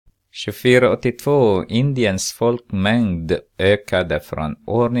2482. Indiens folkmängd ökade från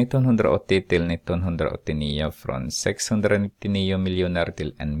år 1980 till 1989 från 699 miljoner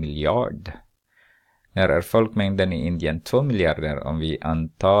till 1 miljard. När är folkmängden i Indien 2 miljarder om vi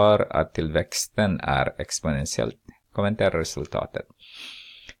antar att tillväxten är exponentiellt? Kommentera resultatet.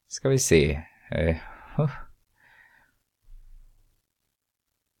 Ska vi se.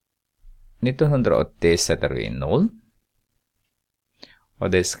 1980 sätter vi 0.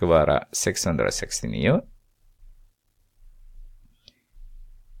 Och det ska vara 669.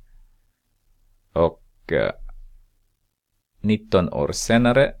 Och 19 år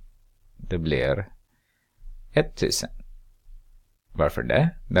senare, det blir 1000. Varför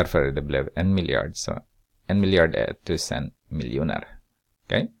det? Därför det blev 1 miljard. Så 1 miljard är 1000 miljoner.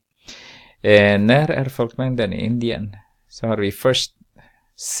 Okay? När är folkmängden i Indien? Så har vi först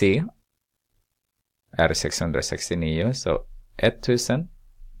C. Är 669. Så 1000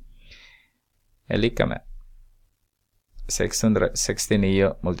 är lika med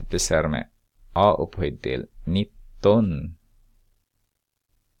 669 multiplicerar med A upphöjt till 19.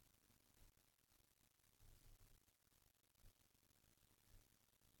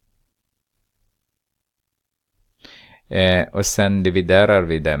 Och sen dividerar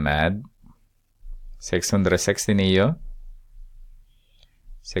vi det med 669.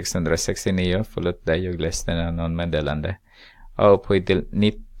 669, förlåt det, jag läste någon meddelande. A upphöjt till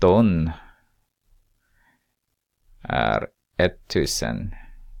 19 är 1000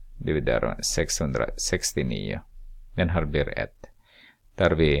 dividerar med 669. Den här blir 1.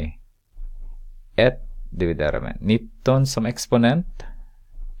 Där vi 1 dividerar med 19 som exponent.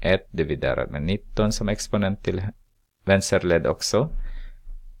 1 dividerar med 19 som exponent till vänsterled också.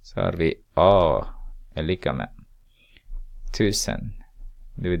 Så har vi A är lika med 1000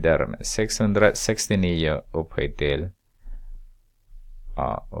 dividerar med 669 upphöjt till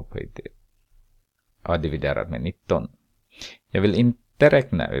A upphöjt till A dividerat med 19. Jag vill inte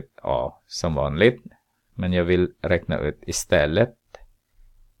räkna ut A som vanligt, men jag vill räkna ut istället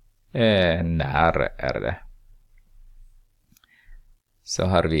när är det. Så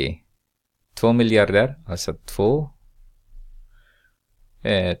har vi 2 miljarder, alltså 2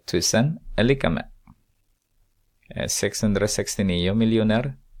 1000 är lika med 669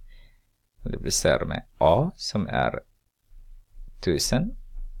 miljoner. Det blir med A som är 1000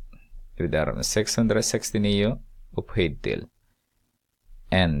 dividerat med 669 upphöjt till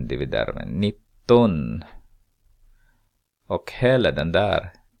 1 dividerat med 19. Och hela den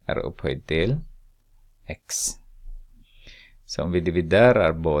där är upphöjt till x. Så om vi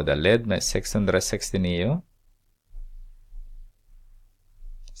dividerar båda led med 669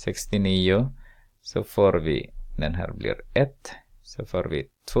 så får vi, den här blir 1, så får vi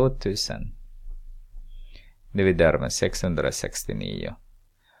 2000 dividerat med 669.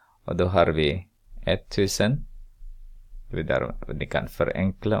 Och då har vi 1000 dividerat, ni kan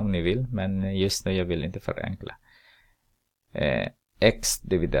förenkla om ni vill, men just nu jag vill inte förenkla. X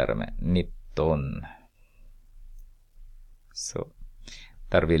dividerat med 19. Så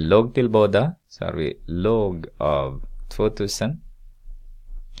tar vi log till båda, så har vi log av 2000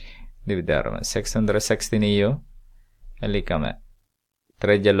 dividerat med 669 är lika med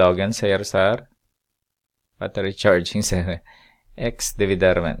tredje lagen säger så här, battery charging säger x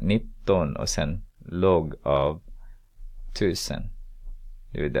dividerat med 19 och sen log av 1000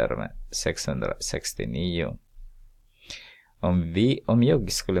 dividerat med 669. Om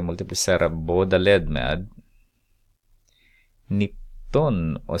jag skulle multiplicera båda led med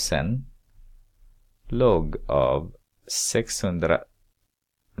 19 och sen log av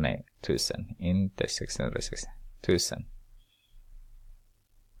 1000, inte 660, 1000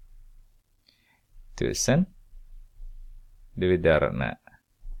 dividerat med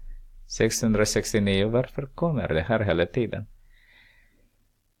 669. Varför kommer det här hela tiden?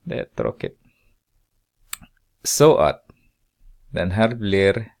 Det är tråkigt. Så att den här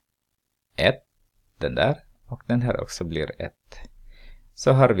blir 1, den där, och den här också blir 1.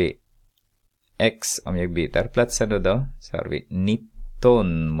 Så har vi x, om jag byter platsen då, så har vi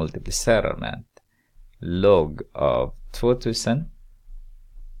 19 multiplicerar med log av 2000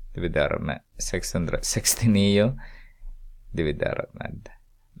 dividerat med 669 dividerat med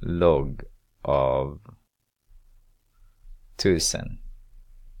log av 1000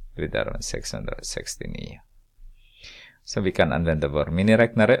 dividerat med 669. Så vi kan använda vår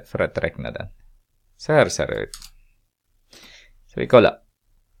miniräknare för att räkna den. Så här ser det ut. Så vi kollar.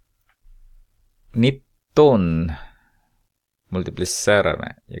 19 multiplicerar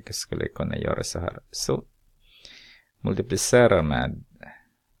med, jag skulle kunna göra så här. Så multiplicerar med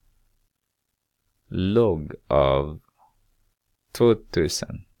log av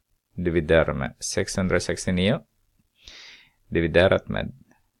 2000 dividerat med 669 dividerat med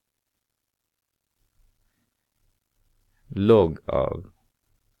log av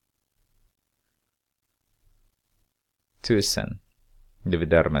 1000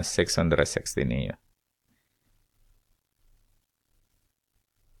 dividerat med 669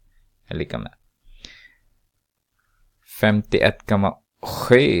 är lika med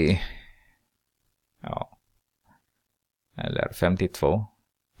 51,7 ja, eller 52.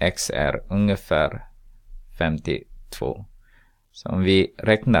 X är ungefär 52. Så om vi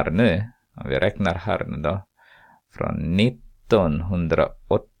räknar nu, om vi räknar här nu då, från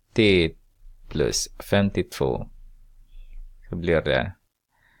 1980 plus 52 så blir det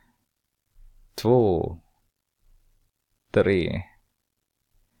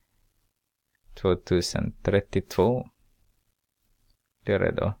 2032 blir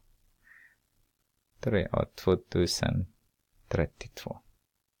det då 2032.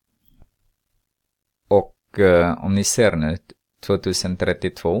 Och om ni ser nu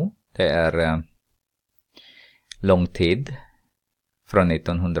 2032, det är lång tid från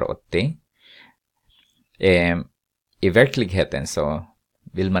 1980. I verkligheten så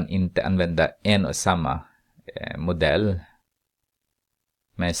vill man inte använda en och samma modell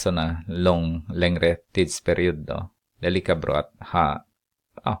med sådana längre tidsperiod då. Det är lika bra att ha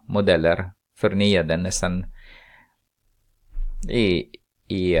modeller förnyade nästan i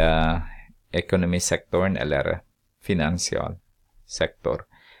ekonomisektorn eller finansiell sektor.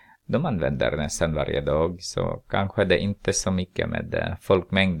 De använder nästan varje dag, så kanske det inte så mycket med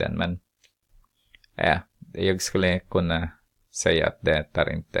folkmängden, men jag skulle kunna säga att det tar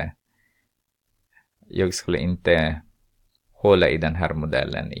inte. Jag skulle inte hålla i den här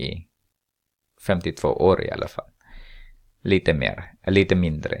modellen i 52 år i alla fall. Lite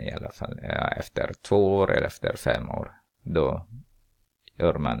mindre i alla fall. Efter 2 år eller efter 5 år. Då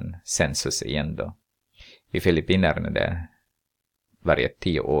gör man census igen då. I Filippinerna det varje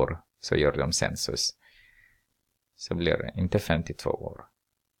 10 år så gör de census. Så blir det inte 52 år.